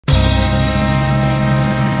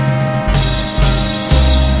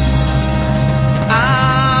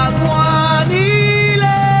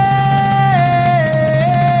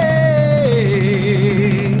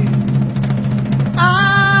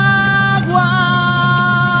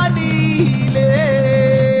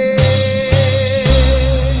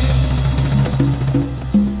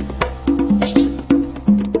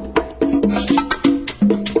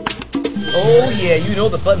yeah, you know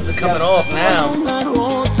the buttons are coming off now.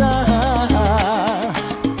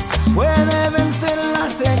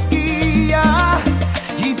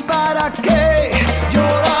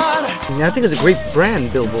 I think it's a great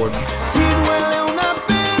brand, Billboard.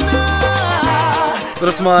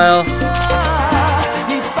 Little smile.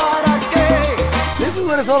 This is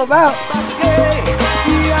what it's all about.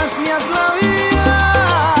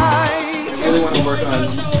 I really want to work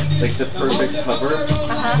on like the perfect cover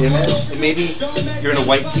image. And maybe you're in a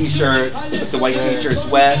white t-shirt, but the white t-shirt's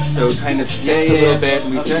wet, so it kind of sticks a little bit,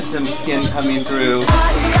 and we see some skin coming through.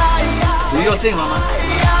 Do your thing, mama.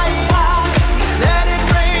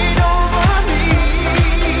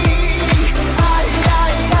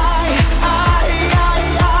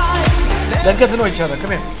 Let's get to know each other. Come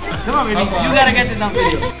here. Come on, baby. You gotta get this on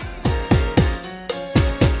video.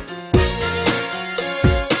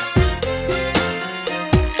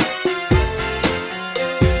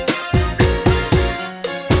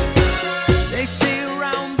 They say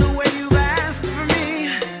around the way you ask for me.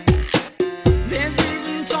 There's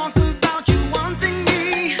even talk about you wanting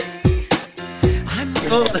me.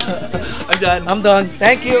 I'm done. I'm done.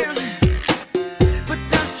 Thank you.